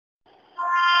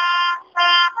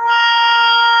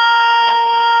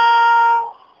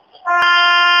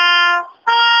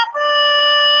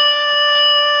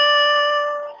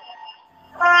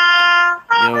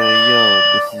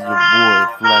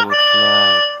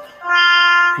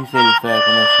appreciate the fact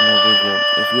connection no video.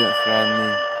 If you haven't subscribed to me,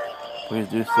 please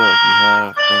do so. If you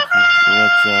have, thank you.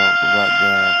 Let y'all, without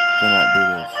God, cannot do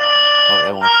this. Hope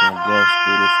everyone's staying blessed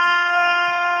through this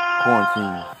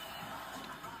quarantine.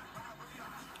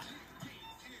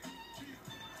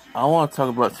 I want to talk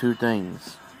about two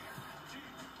things.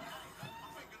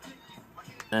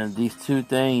 And these two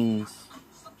things,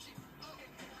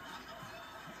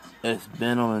 it's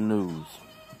been on the news.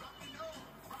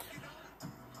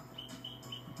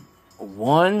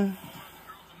 One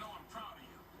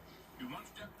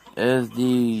is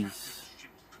these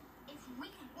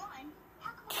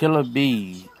killer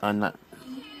bees,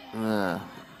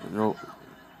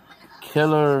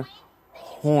 killer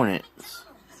hornets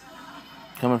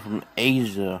coming from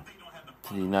Asia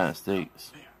to the United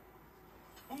States.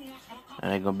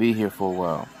 And they're going to be here for a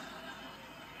while.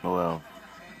 Well,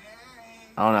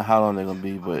 I don't know how long they're going to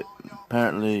be, but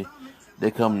apparently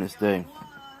they're coming to stay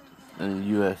in the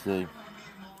USA.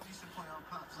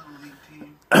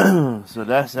 So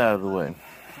that's out of the way.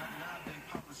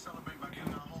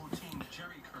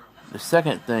 The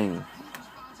second thing,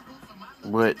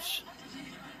 which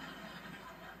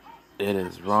it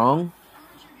is wrong,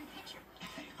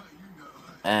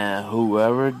 and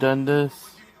whoever done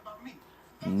this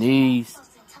needs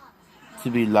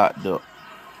to be locked up.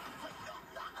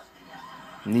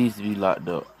 Needs to be locked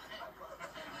up.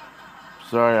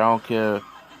 Sorry, I don't care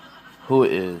who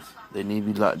it is. They need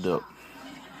to be locked up.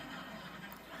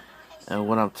 And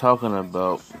what I'm talking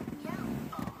about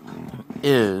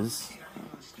is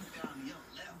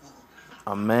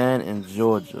a man in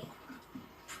Georgia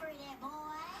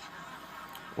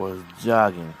was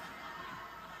jogging.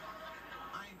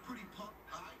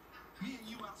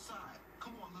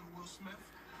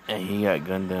 And he got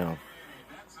gunned down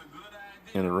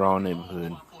in the wrong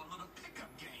neighborhood.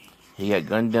 He got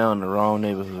gunned down in the wrong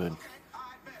neighborhood.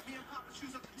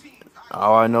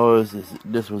 All I know is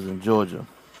this was in Georgia.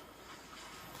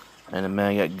 And the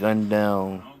man got gunned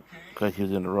down because he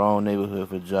was in the wrong neighborhood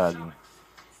for jogging.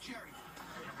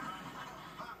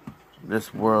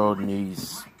 This world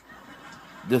needs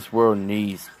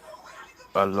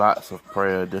a lots of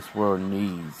prayer. This world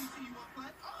needs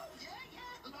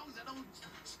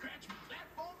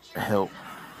help.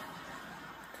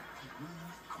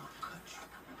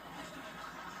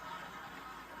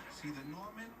 It's either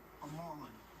Norman or Marlon.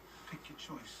 Pick your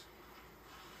choice.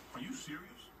 Are you serious?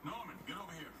 Norman, get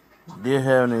over here. Dear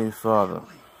Heavenly Father,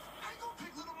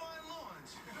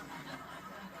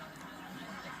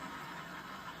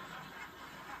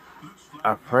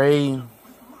 I pray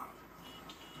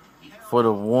for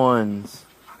the ones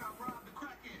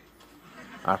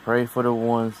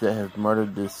that have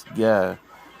murdered this guy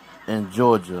in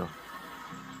Georgia.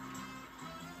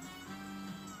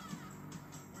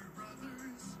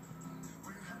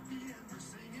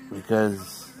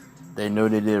 Because they know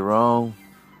they did wrong.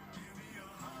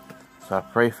 So I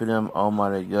pray for them,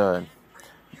 Almighty God.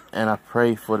 And I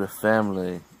pray for the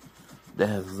family that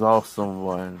has lost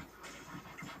someone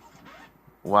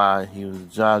while he was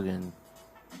jogging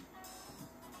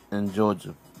in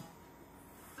Georgia.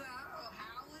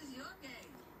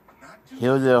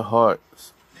 Heal their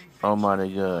hearts,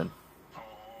 Almighty God.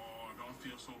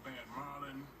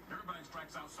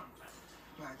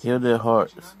 Heal their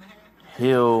hearts.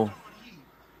 Heal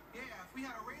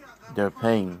their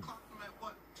pain.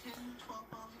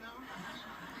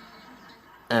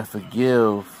 And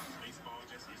forgive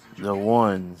the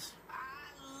ones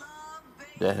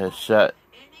that have shot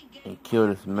and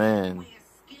killed this man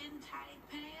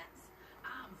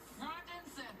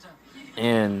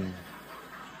in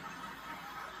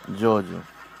Georgia.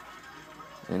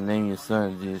 In the name of your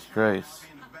Son, Jesus Christ.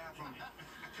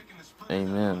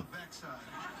 Amen.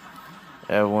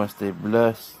 Everyone stay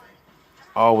blessed.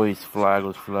 Always fly,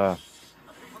 Eagles fly.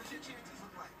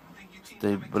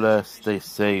 Stay blessed, stay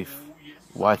safe.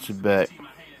 Watch your back.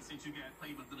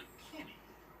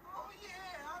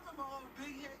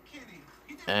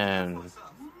 And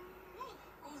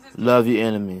love your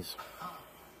enemies.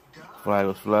 Fly,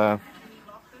 Eagles fly.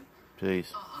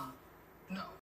 Peace.